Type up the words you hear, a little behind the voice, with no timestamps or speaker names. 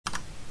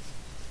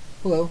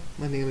Hello,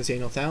 my name is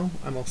Daniel Thau.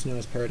 I'm also known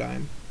as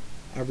Paradigm.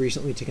 I've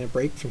recently taken a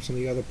break from some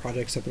of the other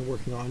projects I've been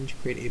working on to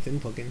create a Vim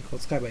plugin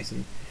called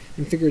SkyBison,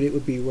 and figured it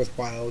would be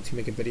worthwhile to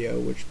make a video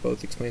which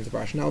both explains the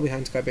rationale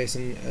behind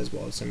SkyBison as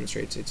well as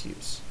demonstrates its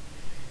use.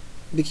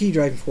 The key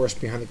driving force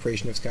behind the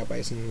creation of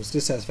SkyBison was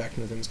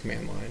dissatisfaction with Vim's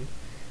command line.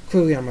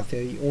 Clearly I'm not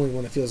the only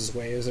one that feels this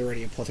way. There's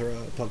already a plethora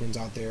of plugins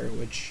out there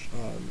which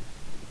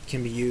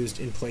can be used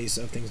in place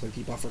of things like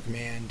the buffer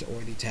command or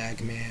the tag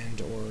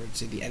command or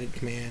say the edit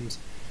command.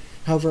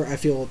 However, I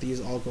feel these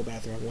all go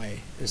about the wrong way.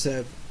 Instead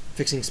of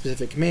fixing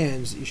specific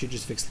commands, you should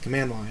just fix the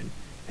command line,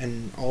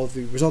 and all of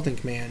the resulting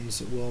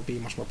commands will be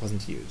much more pleasant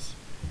to use.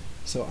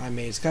 So I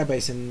made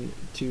SkyBison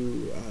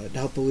to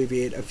help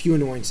alleviate a few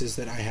annoyances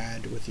that I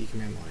had with the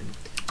command line.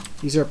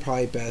 These are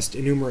probably best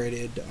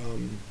enumerated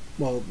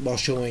while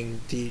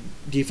showing the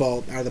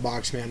default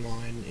out-of-the-box command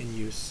line in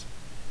use.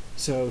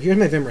 So here's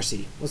my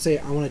vimrc. Let's say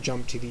I want to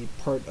jump to the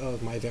part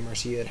of my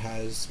vimrc that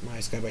has my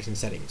SkyBison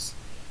settings.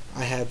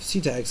 I have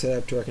ctag set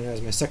up to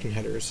recognize my section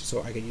headers,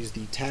 so I could use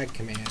the tag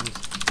command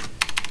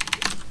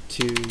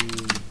to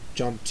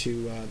jump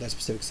to that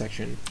specific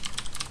section.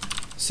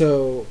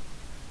 So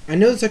I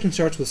know the section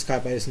starts with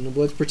SkyBison, but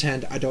let's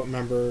pretend I don't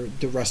remember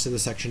the rest of the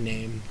section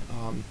name,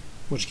 in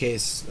which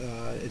case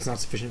it's not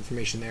sufficient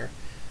information there.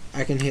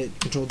 I can hit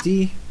Control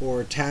D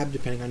or Tab,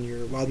 depending on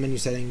your wild menu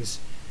settings,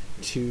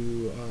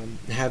 to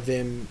have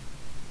Vim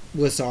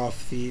list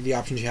off the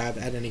options you have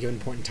at any given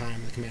point in time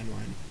in the command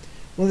line.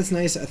 Well, that's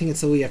nice. I think it's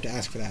silly you have to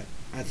ask for that.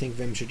 I think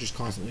Vim should just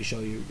constantly show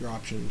you your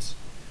options.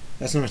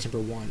 That's notice number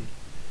one.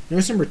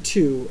 Notice number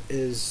two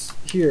is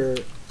here,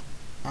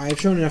 I've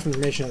shown enough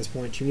information at this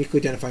point to uniquely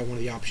identify one of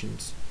the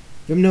options.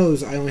 Vim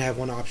knows I only have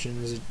one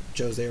option, as it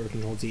shows there with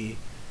Control D.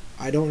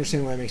 I don't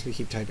understand why it makes me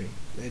keep typing.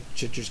 It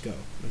should just go.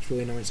 That's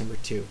really notice number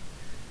two.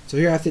 So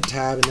here I have to hit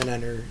Tab and then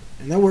Enter,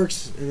 and that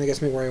works, and that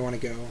gets me where I want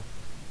to go,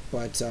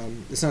 but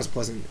it's not as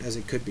pleasant as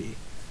it could be.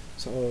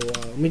 So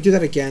let me do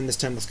that again, this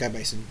time with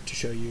SkyBison, to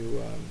show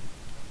you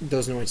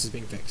those annoyances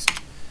being fixed.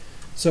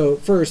 So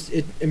first,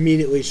 it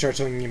immediately starts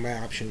showing me my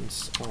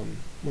options.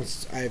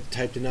 Once I've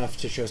typed enough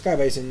to show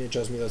SkyBison, it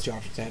shows me those two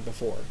options I had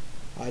before.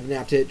 I didn't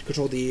have to hit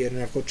Control D, I didn't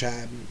have to go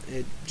Tab,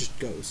 it just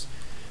goes.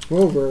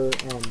 Moreover,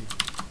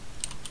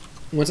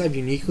 once I've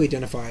uniquely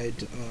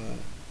identified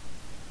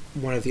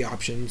one of the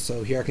options,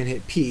 so here I can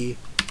hit P,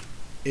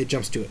 it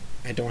jumps to it.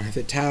 I don't have to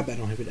hit Tab, I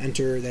don't have to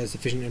Enter, that is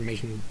sufficient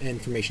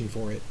information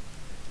for it.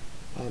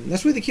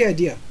 That's really the key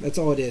idea. That's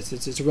all it is.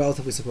 It's a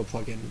relatively simple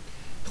plugin.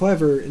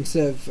 However,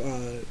 instead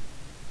of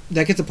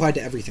that gets applied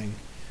to everything.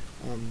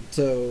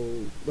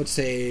 So let's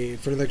say,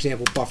 for another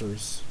example,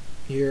 buffers.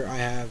 Here I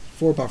have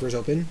 4 buffers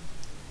open,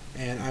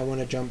 and I want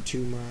to jump to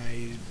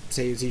my,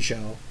 say, Z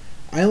shell.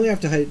 I only have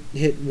to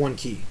hit one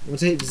key.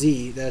 Once I hit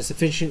Z, that is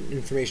sufficient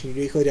information to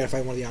uniquely identify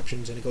one of the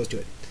options, and it goes to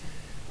it.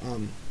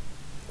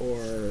 Or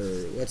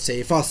let's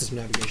say file system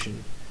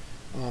navigation.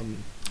 I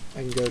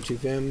can go to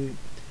Vim.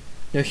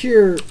 Now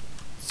here,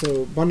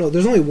 so bundle,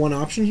 there's only one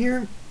option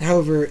here.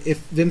 However, if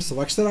Vim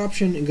selects that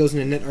option, it goes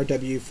into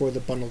netrw for the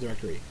bundle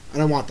directory. I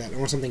don't want that. I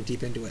want something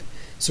deep into it.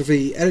 So for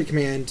the edit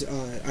command,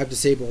 I've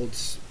disabled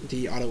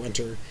the auto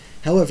enter.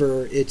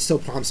 However, it still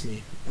prompts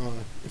me.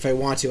 If I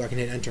want to, I can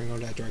hit enter and go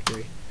to that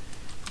directory.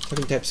 So I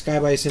can type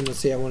SkyBison. Let's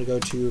say I want to go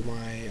to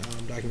my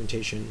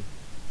documentation.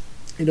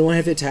 I don't want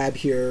to hit the tab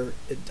here.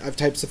 I've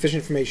typed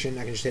sufficient information.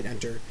 I can just hit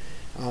enter.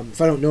 If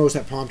I don't notice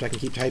that prompt, I can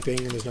keep typing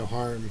and there's no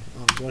harm.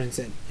 Once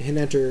I hit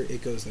enter,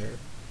 it goes there.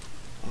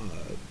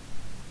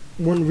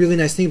 One really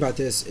nice thing about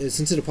this is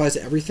since it applies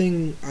to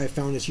everything, I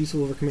found it's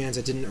useful for commands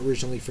I didn't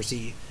originally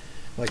foresee.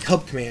 Like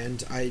help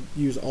command, I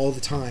use all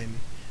the time.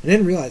 I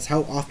didn't realize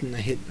how often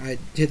I hit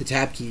the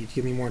tab key to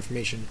give me more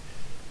information.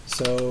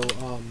 So,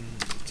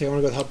 say I want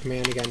to go with help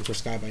command again for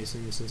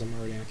SkyBison since I'm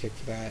already on a kick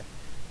for that.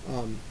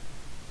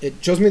 It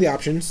shows me the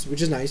options,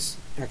 which is nice.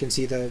 I can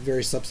see the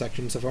various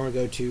subsections. So if I want to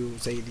go to,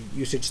 say, the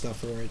usage stuff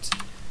for it,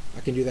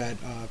 I can do that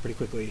pretty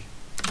quickly.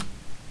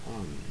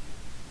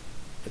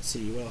 Let's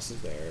see, what else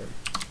is there?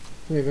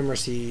 We have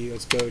vimrc.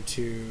 Let's go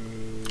to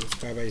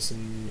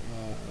SkyBison.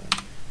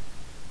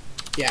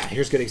 Yeah,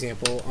 here's a good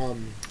example.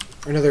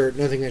 Another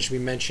thing that should be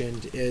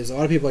mentioned is a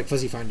lot of people like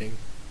fuzzy finding.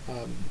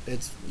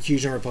 It's a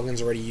huge number of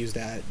plugins already use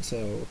that.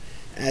 So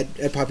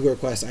at popular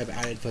request, I've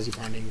added fuzzy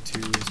finding to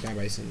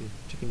SkyBison.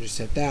 You can just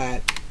hit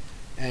that,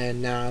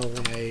 and now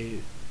when I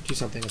do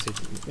something, let's say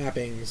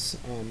mappings,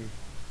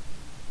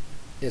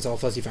 it's all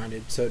fuzzy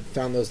founded. So it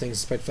found those things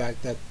despite the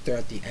fact that they're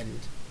at the end.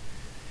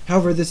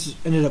 However, this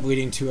ended up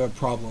leading to a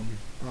problem.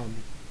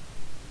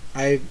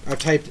 I've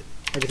typed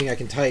everything I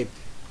can type,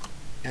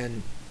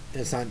 and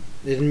it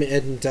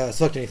didn't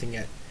select anything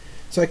yet.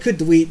 So I could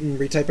delete and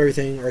retype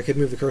everything, or I could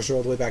move the cursor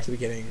all the way back to the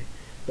beginning.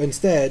 But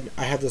instead,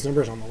 I have those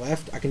numbers on the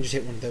left. I can just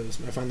hit one of those,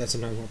 and I find that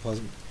sometimes more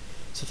pleasant.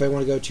 So if I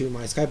want to go to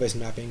my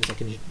SkyBison mappings, I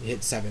can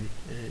hit 7,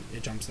 and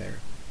it jumps there.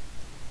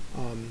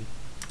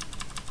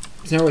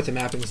 So now with the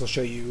mappings, I'll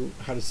show you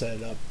how to set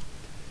it up.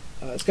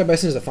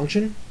 SkyBison is a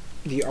function.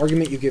 The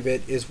argument you give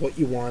it is what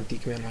you want the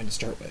command line to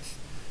start with.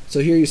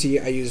 So here you see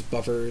I use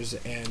buffers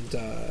and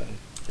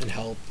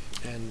help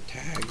and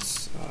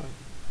tags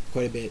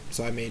quite a bit,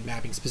 so I made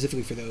mapping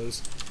specifically for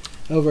those.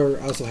 However,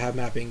 I also have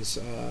mappings,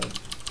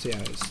 so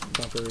yeah,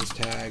 buffers,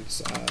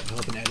 tags,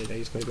 help and edit I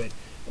use quite a bit,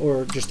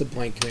 or just a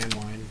blank command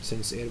line,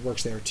 since it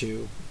works there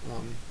too.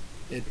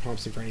 It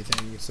prompts me for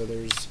anything, so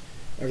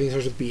everything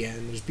starts with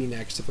bn, there's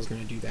bnext if I was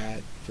going to do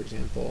that, for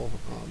example.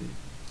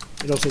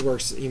 It also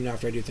works even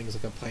after I do things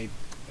like a pipe,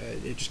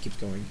 it just keeps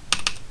going.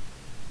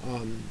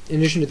 In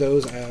addition to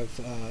those, I have,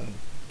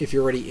 if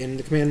you're already in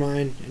the command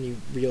line and you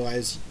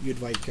realize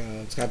you'd like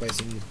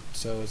SkyBison,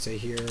 so let's say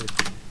here,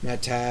 I'm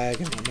at tag,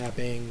 I want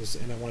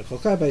mappings, and I want to call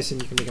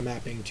SkyBison, you can make a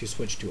mapping to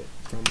switch to it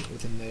from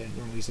within the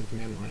normal use of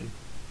command line.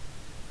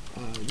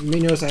 You may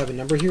notice I have a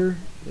number here,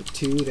 like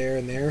 2 there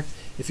and there.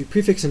 If you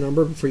prefix a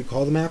number before you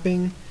call the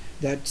mapping,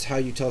 that's how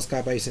you tell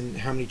SkyBison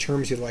how many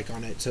terms you'd like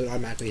on it, so it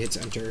automatically hits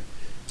enter.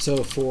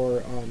 So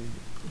for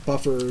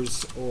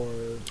buffers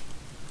or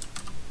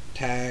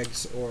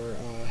tags or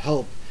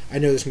help, I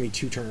know there's going to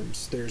be 2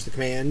 terms. There's the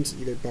command,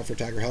 either buffer,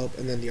 tag, or help,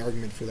 and then the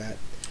argument for that.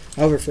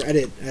 However, for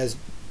edit, as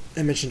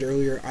I mentioned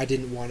earlier, I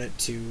didn't want it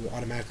to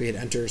automatically hit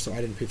enter, so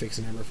I didn't prefix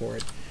a number for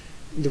it.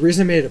 The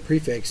reason I made it a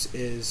prefix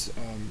is,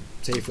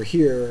 say for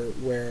here,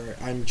 where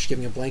I'm just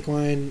giving a blank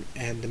line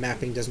and the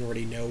mapping doesn't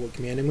already know what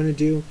command I'm going to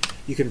do,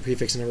 you can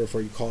prefix a number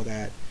before you call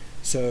that.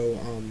 So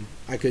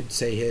I could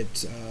say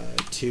hit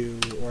 2,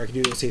 or I could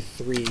do, let's say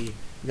 3, and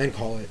then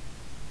call it.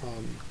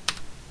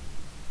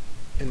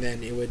 And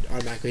then it would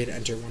automatically hit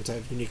enter once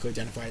I've uniquely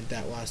identified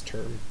that last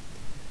term.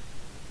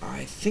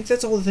 I think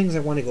that's all the things I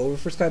want to go over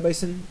for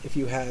SkyBison. If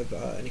you have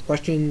any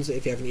questions,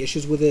 if you have any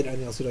issues with it,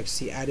 anything else you'd like to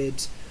see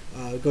added,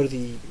 go to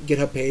the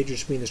GitHub page,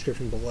 which will be in the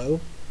description below.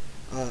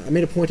 I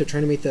made a point of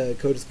trying to make the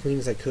code as clean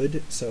as I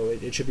could, so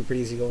it should be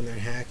pretty easy to go in there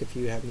and hack if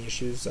you have any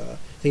issues, things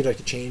you'd like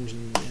to change,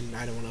 and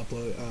I don't want to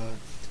upload,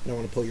 I don't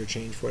want to pull your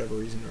change for whatever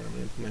reason, or I don't want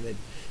to implement it.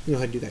 You know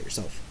how to do that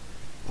yourself.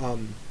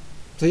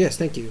 So yes,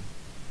 thank you.